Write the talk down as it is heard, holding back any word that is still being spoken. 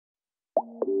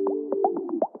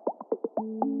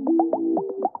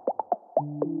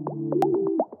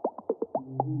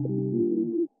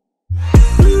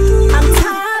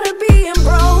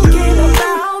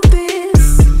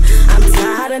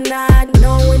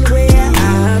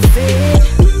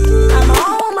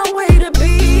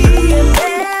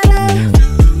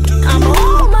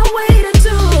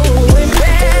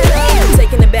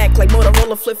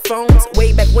color flip phones.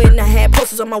 Way back when I had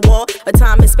posters on my wall. A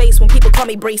time and space when people call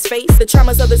me brace face. The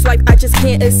traumas of this life I just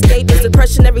can't escape. It's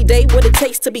depression every day, what it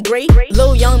takes to be great.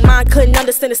 Little young mind couldn't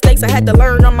understand the stakes. I had to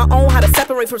learn on my own how to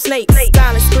separate from snakes.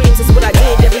 Silent screams is what I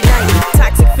did every night.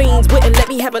 Toxic fiends wouldn't let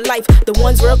me have a life. The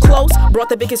ones real close brought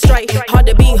the biggest strife. Hard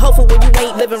to be hopeful when you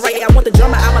ain't living right. I want the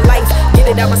drama out my life, get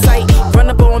it out my sight. Run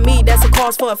up on me, that's a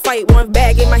cause for a fight. One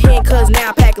bag in my hand, cause now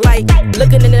I pack light.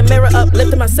 Looking in the mirror,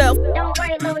 uplifting myself. Don't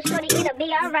worry, little shorty, it'll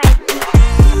be alright.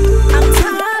 I'm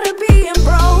tired of being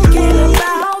broken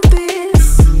about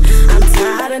this. I'm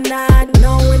tired of not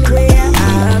knowing where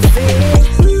I fit.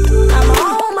 I'm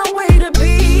on my way to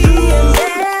being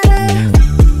better.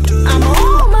 I'm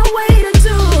on my way to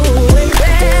doing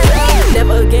better.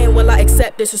 Never again will I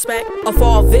accept disrespect or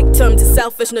fall victim to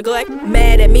selfish neglect.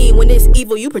 Mad at me when it's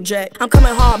evil you project. I'm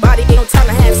coming hard body, ain't no time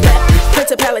to half step.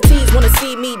 Principalities wanna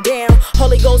see me down.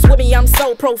 Holy Ghost with me, I'm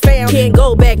so profound. Can't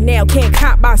go back now, can't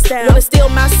cop my style. Wanna steal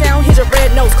my sound, here's your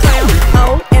red-nosed clown.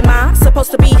 Oh, am I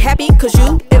supposed to be happy cause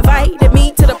you invited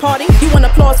me to the party? You want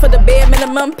applause for the bare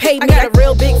minimum, pay me. I got a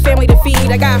real big family to feed.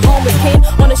 I got homeless kin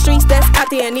on the streets that's out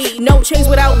there in need. No change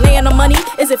without land or money,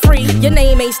 is it free? Your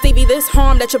name ain't Stevie, this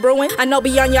harm that you're brewing, I know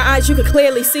beyond your eyes you can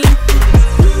clearly see.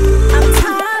 I'm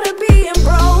tired of being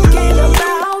broken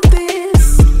about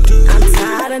this. I'm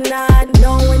tired of not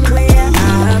knowing where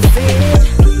I fit.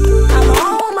 I'm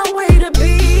on my way to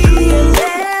being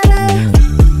better.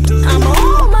 I'm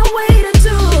on my way to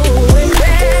doing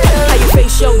better. How you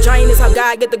face your giant is how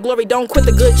God get the glory. Don't quit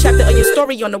the good chapter of your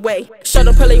story on the way. Shut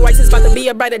up, pearly whites, it's about to be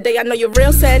a brighter day. I know you're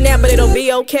real sad now, but it'll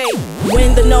be okay.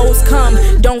 When the no's come,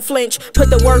 don't flinch. Put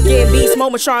the work in, beast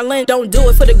mode with Charlene. Don't do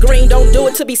it for the green, don't do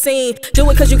it to be seen. Do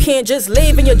it cause you can't just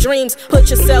live in your dreams. Put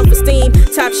your self-esteem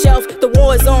top shelf. The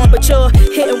war is on, but you're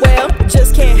hitting well.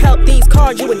 Just can't help these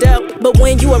cards you were dealt. But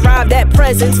when you arrive, that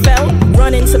presence felt.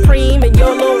 Running supreme in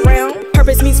your little realm.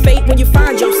 Purpose meets fate when you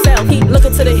find yourself. Keep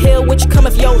looking to the hill, which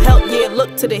cometh your help. Yeah,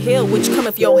 look to the hill, which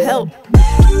cometh your help.